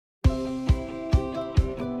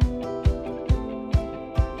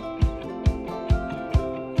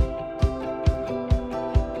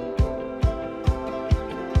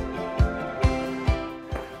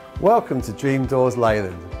Welcome to Dream Doors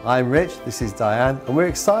Leyland. I'm Rich, this is Diane, and we're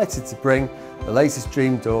excited to bring the latest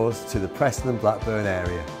Dream Doors to the Preston and Blackburn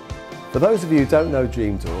area. For those of you who don't know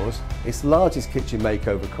Dream Doors, it's the largest kitchen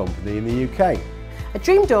makeover company in the UK. At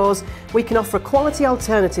Dream Doors, we can offer a quality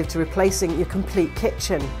alternative to replacing your complete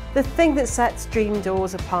kitchen. The thing that sets Dream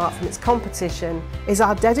Doors apart from its competition is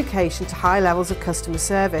our dedication to high levels of customer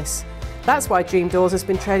service. That's why Dream Doors has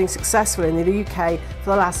been trading successfully in the UK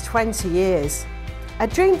for the last 20 years. At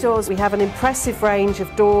Dream Doors, we have an impressive range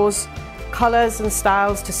of doors, colours and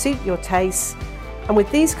styles to suit your tastes, and with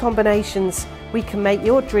these combinations, we can make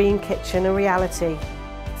your dream kitchen a reality.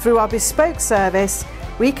 Through our bespoke service,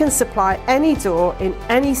 we can supply any door in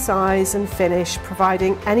any size and finish,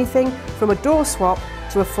 providing anything from a door swap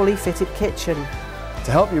to a fully fitted kitchen.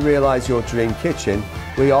 To help you realise your dream kitchen,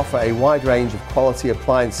 we offer a wide range of quality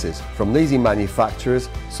appliances from leading manufacturers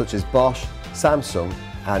such as Bosch, Samsung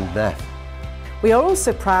and Neff. We are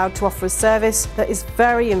also proud to offer a service that is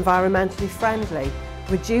very environmentally friendly,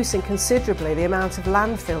 reducing considerably the amount of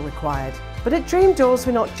landfill required. But at Dream Doors,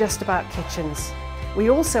 we're not just about kitchens. We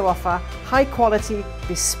also offer high quality,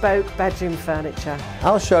 bespoke bedroom furniture.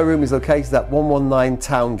 Our showroom is located at 119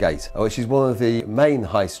 Towngate, which is one of the main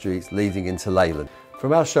high streets leading into Leyland.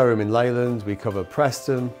 From our showroom in Leyland, we cover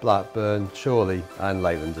Preston, Blackburn, Chorley and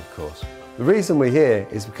Leyland, of course. The reason we're here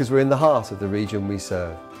is because we're in the heart of the region we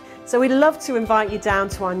serve. So we'd love to invite you down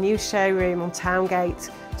to our new showroom on Towngate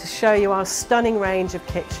to show you our stunning range of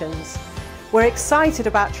kitchens. We're excited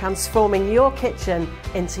about transforming your kitchen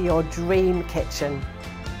into your dream kitchen.